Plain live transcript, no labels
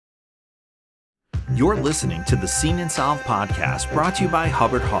You're listening to the Seen and Solved podcast brought to you by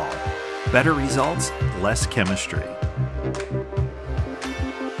Hubbard-Hall. Better results, less chemistry.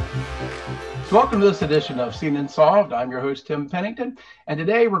 So welcome to this edition of Seen and Solved. I'm your host, Tim Pennington, and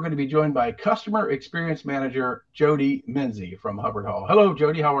today we're going to be joined by Customer Experience Manager Jodie Menze from Hubbard-Hall. Hello,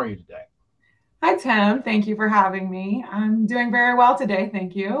 Jodie. How are you today? Hi, Tim. Thank you for having me. I'm doing very well today.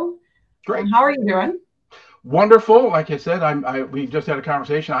 Thank you. Great. How are you doing? Wonderful. Like I said, we just had a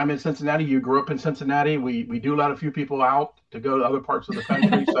conversation. I'm in Cincinnati. You grew up in Cincinnati. We do let a few people out to go to other parts of the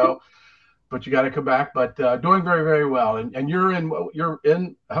country. But you got to come back. But doing very, very well. And you're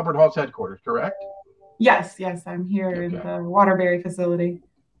in Hubbard-Hall's headquarters, correct? Yes. I'm here in the Waterbury facility.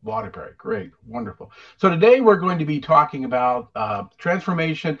 Waterbury, great, wonderful. So today we're going to be talking about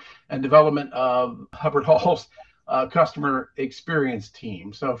transformation and development of Hubbard-Hall's customer experience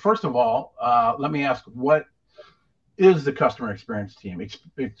team. So first of all, let me ask, what is the customer experience team?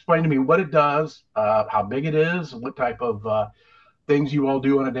 Explain to me what it does, how big it is, what type of things you all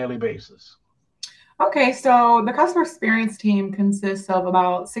do on a daily basis. Okay, so the customer experience team consists of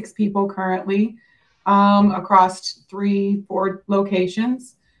about 6 people currently across 3-4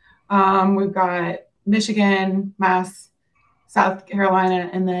 locations. We've got Michigan, Mass, South Carolina,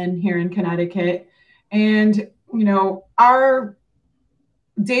 and then here in Connecticut. And, you know, our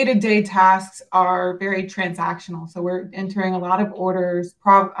day-to-day tasks are very transactional. So we're entering a lot of orders,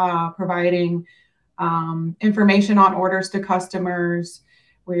 providing information on orders to customers.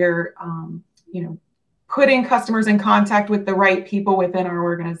 We're, putting customers in contact with the right people within our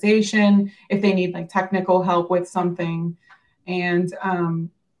organization if they need like technical help with something. And,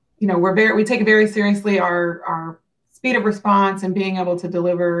 we take it very seriously, our speed of response and being able to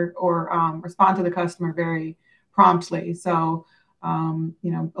deliver or respond to the customer very promptly. So,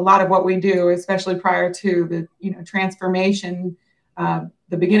 a lot of what we do, especially prior to the, transformation,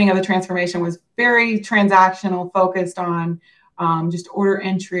 the beginning of the transformation was very transactional, focused on just order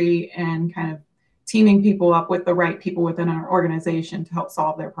entry and kind of teaming people up with the right people within our organization to help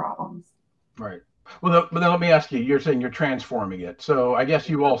solve their problems. Right. Well, but then let me ask you, you're saying you're transforming it. So I guess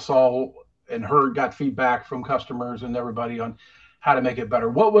you all saw and got feedback from customers and everybody on how to make it better.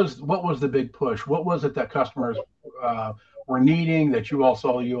 What was the big push? What was it that customers were needing that you all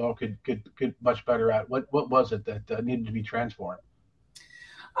saw you all could much better at? What was it that needed to be transformed?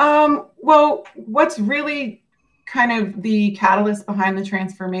 Well, what's really kind of the catalyst behind the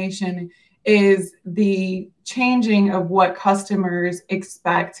transformation is the changing of what customers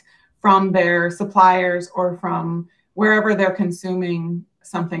expect from their suppliers or from wherever they're consuming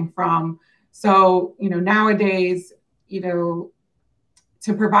something from. So, nowadays, to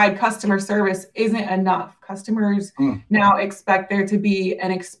provide customer service isn't enough. Customers now expect there to be an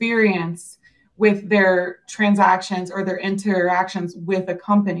experience with their transactions or their interactions with a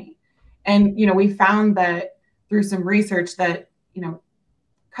company. And, we found that through some research that,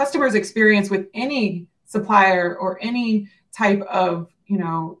 customers' experience with any supplier or any type of,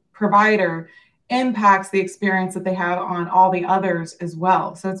 provider impacts the experience that they have on all the others as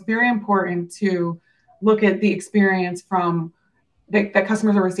well. So it's very important to look at the experience that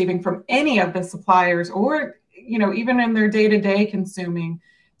customers are receiving from any of the suppliers or, even in their day-to-day consuming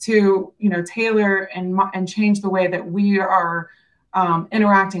to, tailor and change the way that we are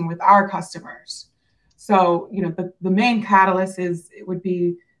interacting with our customers. So, the main catalyst would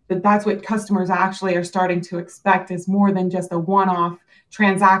be that's what customers actually are starting to expect is more than just a one-off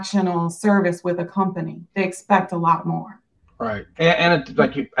transactional service with a company. They expect a lot more. Right. And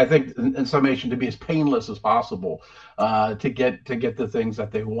I think in summation, to be as painless as possible to get the things that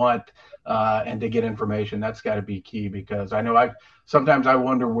they want and to get information. That's got to be key, because I know sometimes I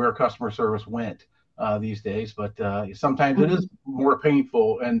wonder where customer service went these days, but sometimes it is more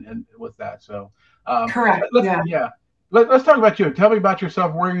painful and with that. So correct. Let's talk about you. Tell me about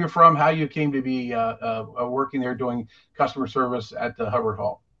yourself, where you're from, how you came to be working there doing customer service at the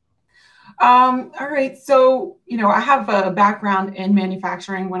Hubbard-Hall. All right. So, I have a background in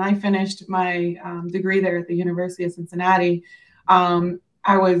manufacturing. When I finished my degree there at the University of Cincinnati, I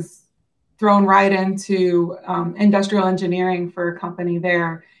was thrown right into industrial engineering for a company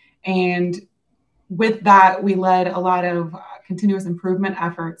there. And with that, we led a lot of continuous improvement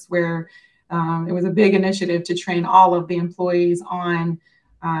efforts where it was a big initiative to train all of the employees on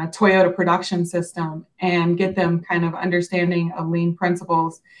Toyota production system and get them kind of understanding of lean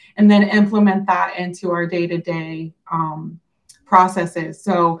principles, and then implement that into our day-to-day processes.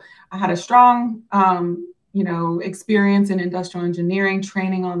 So I had a strong, experience in industrial engineering,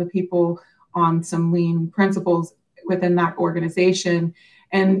 training all the people on some lean principles within that organization.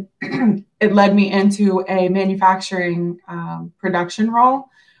 And it led me into a manufacturing production role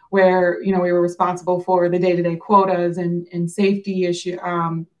where, we were responsible for the day-to-day quotas and safety issue,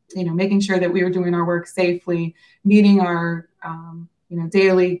 making sure that we were doing our work safely, meeting our,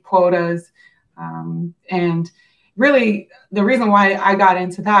 daily quotas. And really the reason why I got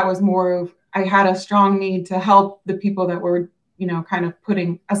into that was more of, I had a strong need to help the people that were, kind of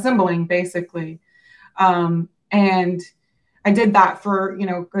assembling basically. And I did that for,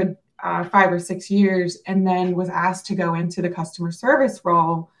 good 5 or 6 years, and then was asked to go into the customer service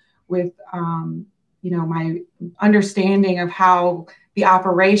role with, my understanding of how the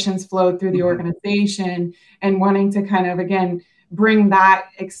operations flowed through the organization, and wanting to kind of, again, bring that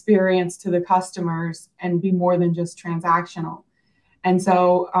experience to the customers and be more than just transactional. And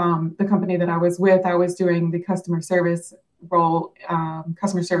so the company that I was with, I was doing the customer service role,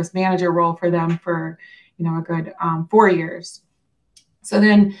 customer service manager role for them for, a good 4 years. So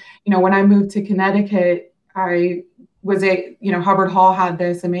then, when I moved to Connecticut, I was Hubbard-Hall had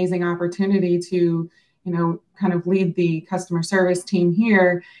this amazing opportunity to, kind of lead the customer service team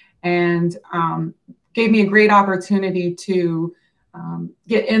here, and gave me a great opportunity to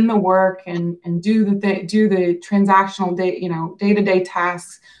get in the work and do the transactional day-to-day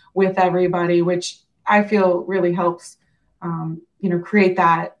tasks with everybody, which I feel really helps, create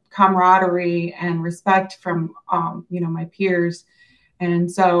that camaraderie and respect from, my peers.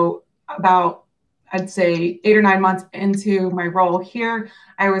 And so about, I'd say 8 or 9 months into my role here,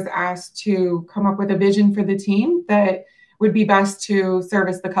 I was asked to come up with a vision for the team that would be best to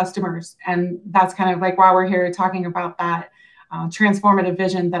service the customers. And that's kind of like why we're here talking about that transformative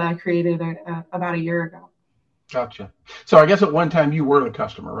vision that I created about a year ago. Gotcha. So I guess at one time you were the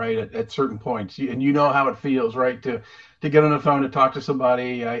customer, right? At certain points, and you know how it feels, right? To get on the phone, to talk to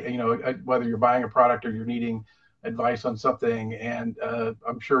somebody, whether you're buying a product or you're needing advice on something. And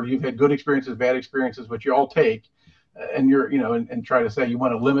I'm sure you've had good experiences, bad experiences, but you all take, and you're, and try to say you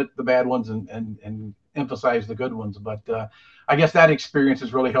want to limit the bad ones and emphasize the good ones. But I guess that experience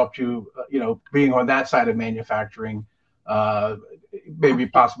has really helped you, being on that side of manufacturing, maybe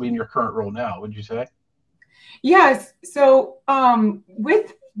possibly in your current role now, would you say? Yes. So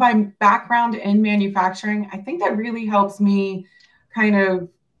with my background in manufacturing, I think that really helps me kind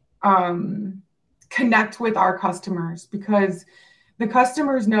of connect with our customers, because the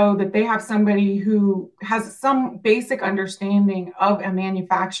customers know that they have somebody who has some basic understanding of a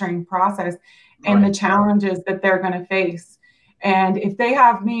manufacturing process and the challenges that they're going to face. And if they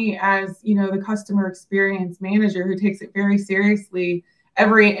have me as, the customer experience manager who takes it very seriously,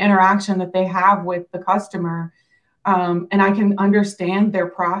 every interaction that they have with the customer, and I can understand their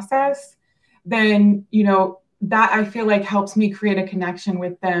process, then, that I feel like helps me create a connection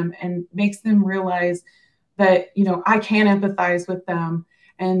with them and makes them realize that, I can empathize with them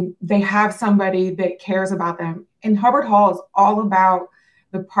and they have somebody that cares about them. And Hubbard-Hall is all about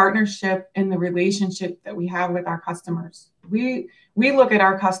the partnership and the relationship that we have with our customers. We look at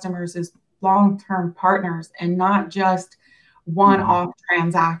our customers as long-term partners and not just one-off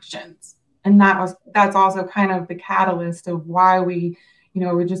transactions. And that's also kind of the catalyst of why we,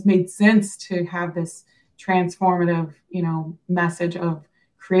 it just made sense to have this transformative, message of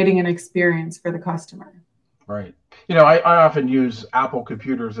creating an experience for the customer. Right. I often use Apple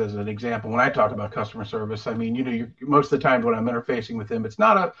computers as an example when I talk about customer service. I mean, most of the time when I'm interfacing with them, it's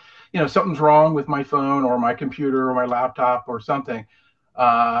not something's wrong with my phone or my computer or my laptop or something.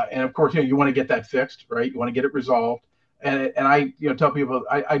 And of course, you want to get that fixed, right? You want to get it resolved. And I tell people,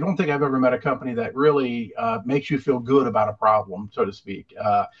 I don't think I've ever met a company that really makes you feel good about a problem, so to speak.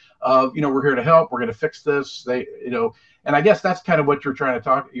 We're here to help. We're going to fix this. And I guess that's kind of what you're trying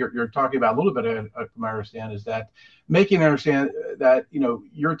to you're talking about a little bit, from I understand, is that making them understand that,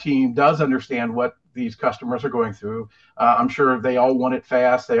 your team does understand what these customers are going through. I'm sure they all want it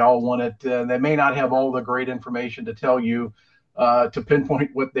fast. They all want it. They may not have all the great information to tell you to pinpoint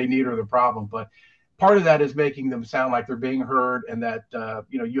what they need or the problem, but part of that is making them sound like they're being heard, and that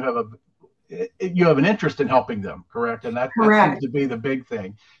you have an interest in helping them, correct? And that seems to be the big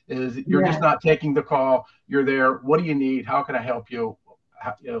thing, is you're just not taking the call. You're there. What do you need? How can I help you?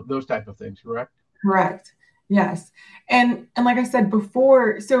 Those type of things, correct? Correct. Yes. And like I said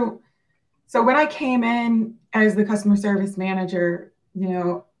before, so when I came in as the customer service manager,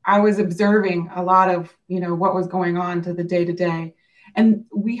 I was observing a lot of, what was going on to the day-to-day. And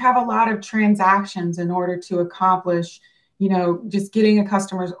we have a lot of transactions in order to accomplish, just getting a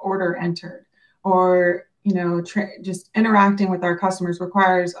customer's order entered, or, just interacting with our customers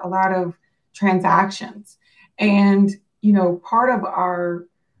requires a lot of transactions. And, part of our,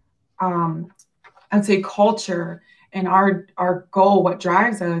 I'd say, culture and our goal, what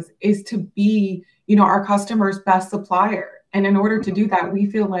drives us, is to be, our customer's best supplier. And in order to do that, we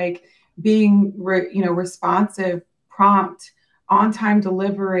feel like being responsive, prompt, on-time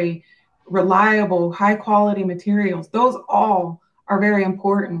delivery, reliable, high quality materials, those all are very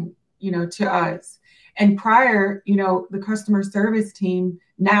important, to us. And prior, the customer service team,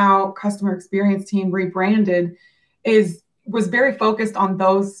 now customer experience team, rebranded, was very focused on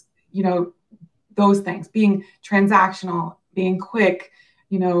those, those things, being transactional, being quick,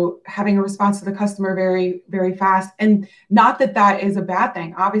 having a response to the customer very, very fast. And not that that is a bad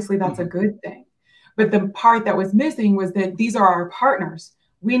thing. Obviously, that's a good thing. But the part that was missing was that these are our partners.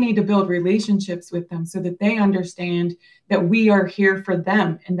 We need to build relationships with them so that they understand that we are here for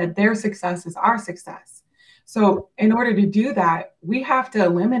them and that their success is our success. So in order to do that, we have to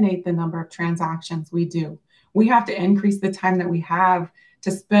eliminate the number of transactions we do. We have to increase the time that we have to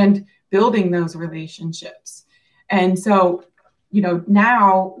spend building those relationships. And so,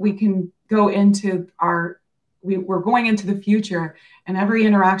 now we can go into we're going into the future and every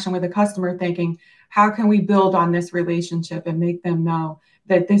interaction with a customer thinking, how can we build on this relationship and make them know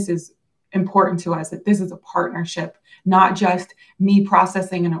that this is important to us, that this is a partnership, not just me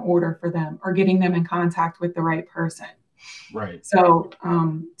processing an order for them or getting them in contact with the right person. Right. So,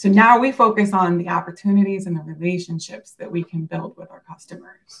 so now we focus on the opportunities and the relationships that we can build with our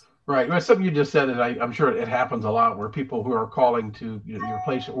customers. Right. Well, something you just said, and I'm sure it happens a lot where people who are calling to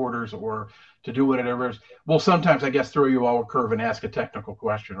place orders or to do whatever will sometimes, I guess, throw you all a curve and ask a technical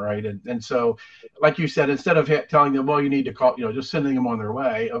question, right? And so, like you said, instead of telling them, well, you need to call, just sending them on their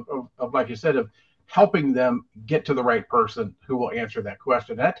way, of like you said, of helping them get to the right person who will answer that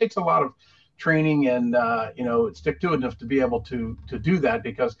question. And that takes a lot of training and stick-to-itiveness to be able to do that,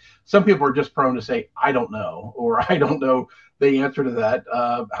 because some people are just prone to say, I don't know, or I don't know the answer to that.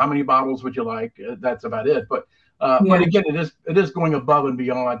 How many bottles would you like? That's about it. But again, it is going above and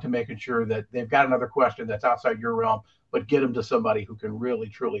beyond to making sure that they've got another question that's outside your realm, but get them to somebody who can really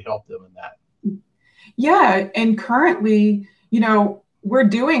truly help them in that. Yeah, and currently, we're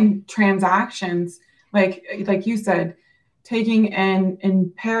doing transactions like you said, taking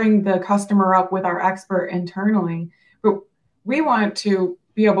and pairing the customer up with our expert internally. But we want to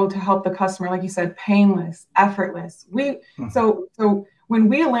be able to help the customer, like you said, painless, effortless. So when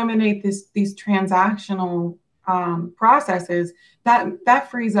we eliminate these transactional processes,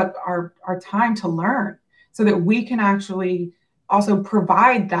 that frees up our time to learn so that we can actually also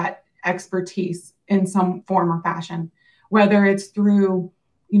provide that expertise in some form or fashion, whether it's through,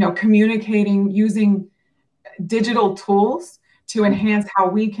 communicating using digital tools to enhance how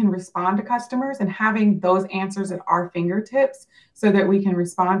we can respond to customers and having those answers at our fingertips so that we can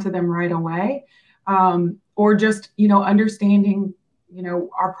respond to them right away, or just, understanding,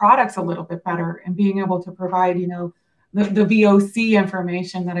 our products a little bit better and being able to provide, the VOC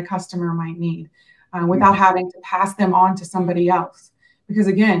information that a customer might need without having to pass them on to somebody else. Because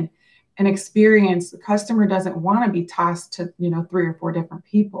again, an experience, the customer doesn't want to be tossed to, 3 or 4 different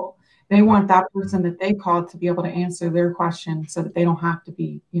people. They want that person that they called to be able to answer their question so that they don't have to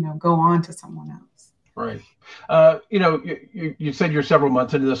be, go on to someone else. Right. You said you're several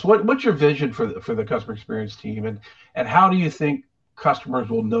months into this. What's your vision for the customer experience team, and how do you think customers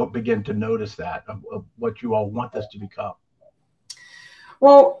will begin to notice that of what you all want this to become?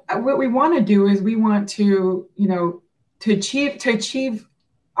 Well, what we want to do is we want to, to achieve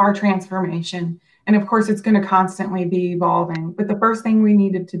our transformation. And of course, it's going to constantly be evolving. But the first thing we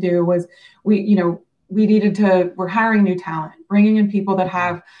needed to do was we're hiring new talent, bringing in people that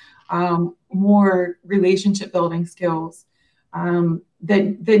have more relationship building skills,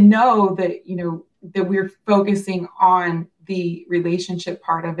 that know that, that we're focusing on the relationship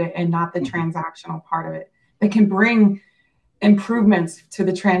part of it and not the transactional part of it, that can bring improvements to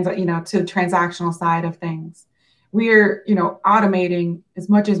the transactional side of things. We're, automating as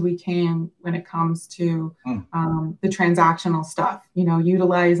much as we can when it comes to the transactional stuff,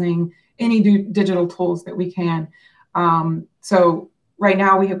 utilizing any digital tools that we can. So right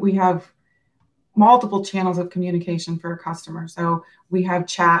now we have multiple channels of communication for a customer. So we have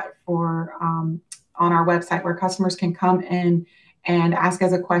chat on our website where customers can come in and ask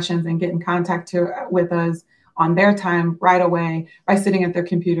us questions and get in contact with us on their time right away by sitting at their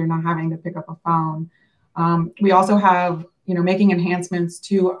computer, not having to pick up a phone. We also have, making enhancements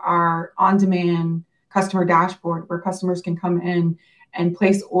to our on-demand customer dashboard where customers can come in and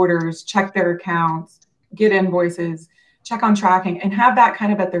place orders, check their accounts, get invoices, check on tracking, and have that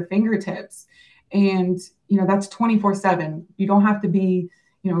kind of at their fingertips. And, that's 24/7. You don't have to be,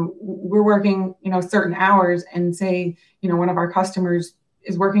 we're working, certain hours and say, one of our customers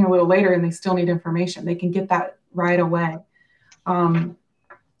is working a little later and they still need information. They can get that right away.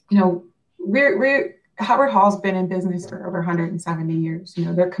 We Hubbard-Hall's been in business for over 170 years.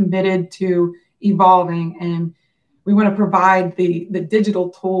 They're committed to evolving, and we want to provide the digital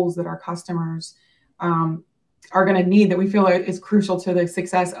tools that our customers are going to need, that we feel is crucial to the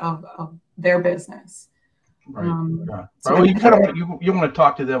success of their business. Right. Well, you want to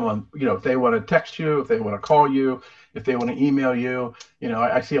talk to them on, if they want to text you, if they want to call you, if they want to email you.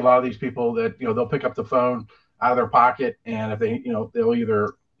 I see a lot of these people that, they'll pick up the phone out of their pocket, and if they, they'll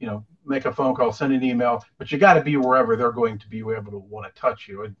either, make a phone call, send an email, but you got to be wherever they're going to be able to want to touch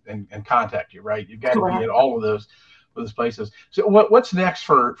you and contact you, right? You've got to be at all of those places. So what's next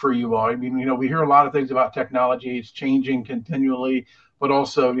for you all? I mean, we hear a lot of things about technology. It's changing continually, but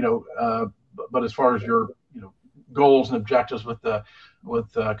also, but as far as your, goals and objectives with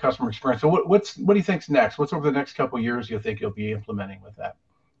customer experience. So what do you think's next? What's over the next couple of years you think you'll be implementing with that?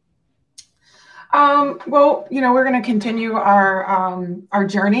 Well, we're going to continue our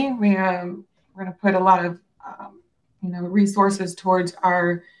journey. We're going to put a lot of, resources towards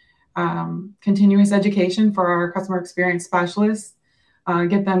our continuous education for our customer experience specialists,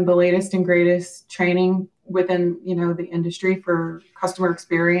 get them the latest and greatest training within, the industry for customer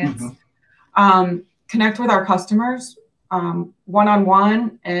experience, connect with our customers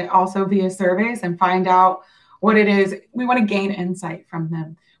one-on-one, and also via surveys, and find out what it is. We want to gain insight from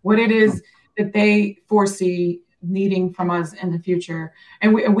them, what it is that they foresee needing from us in the future.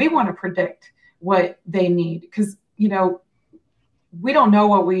 And we want to predict what they need, because, we don't know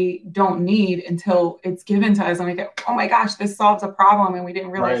what we don't need until it's given to us and we go, oh my gosh, this solves a problem and we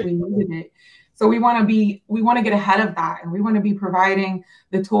didn't realize we needed it. So we want to get ahead of that, and we want to be providing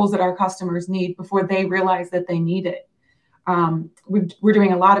the tools that our customers need before they realize that they need it. We're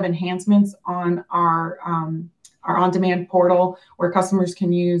doing a lot of enhancements on our on-demand portal, where customers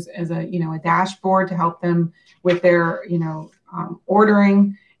can use as a dashboard to help them with their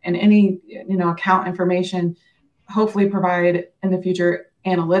ordering and any account information. Hopefully provide in the future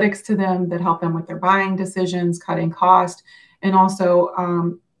analytics to them that help them with their buying decisions, cutting cost, and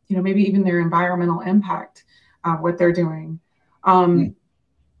also maybe even their environmental impact, what they're doing. Another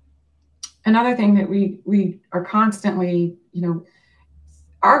thing that we are constantly,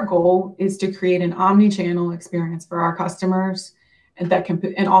 our goal is to create an omni-channel experience for our customers, and that can,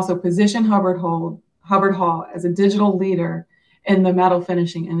 and also position Hubbard-Hall as a digital leader in the metal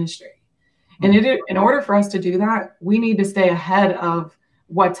finishing industry. And in order for us to do that, we need to stay ahead of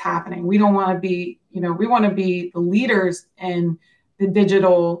what's happening. We don't want to be, we want to be the leaders in the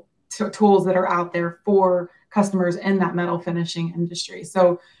digital tools that are out there for customers in that metal finishing industry.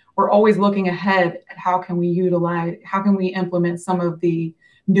 So we're always looking ahead at how can we implement some of the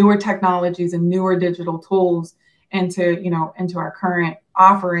newer technologies and newer digital tools into our current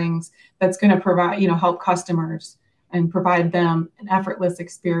offerings that's going to provide, help customers and provide them an effortless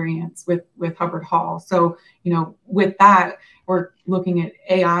experience with Hubbard-Hall. So, with that, we're looking at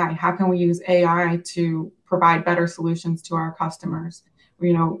AI. How can we use AI to provide better solutions to our customers?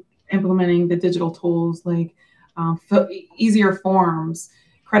 Implementing the digital tools like easier forms,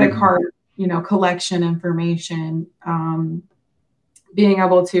 credit card, collection information, being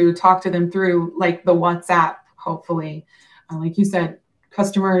able to talk to them through like the WhatsApp, hopefully. Like you said,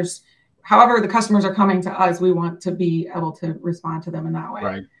 customers, however the customers are coming to us, we want to be able to respond to them in that way.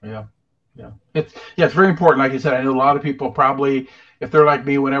 Right. Yeah. It's very important. Like you said, I know a lot of people probably, if they're like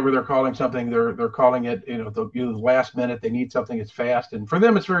me, whenever they're calling something, they're calling it, the last minute. They need something that's fast, and for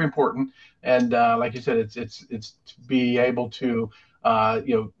them, it's very important. And like you said, it's to be able to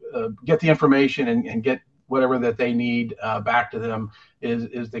get the information and get whatever that they need back to them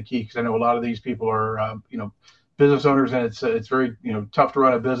is the key. Because I know a lot of these people are business owners, and it's very tough to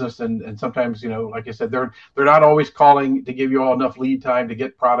run a business, and sometimes like I said, they're not always calling to give you all enough lead time to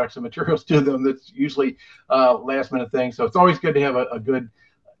get products and materials to them. That's usually last minute thing. So it's always good to have a good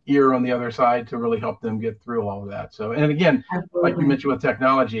ear on the other side to really help them get through all of that. So, and again, Absolutely. Like you mentioned with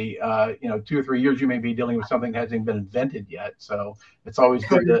technology, 2 or 3 years you may be dealing with something that hasn't been invented yet. So it's always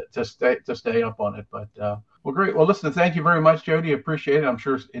good to stay up on it. But well, great. Well, listen, thank you very much, Jodie. Appreciate it. I'm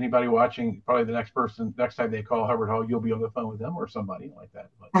sure anybody watching, probably the next time they call Hubbard-Hall, you'll be on the phone with them or somebody like that.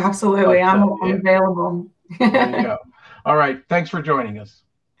 But, Absolutely. I'm available. There you go. All right. Thanks for joining us.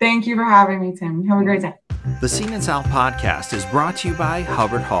 Thank you for having me, Tim. Have a great day. The Scene in South podcast is brought to you by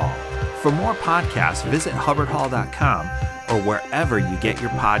Hubbard-Hall. For more podcasts, visit hubbardhall.com or wherever you get your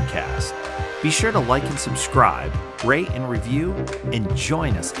podcasts. Be sure to like and subscribe, rate and review, and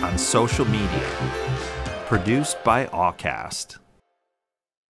join us on social media. Produced by Allcast.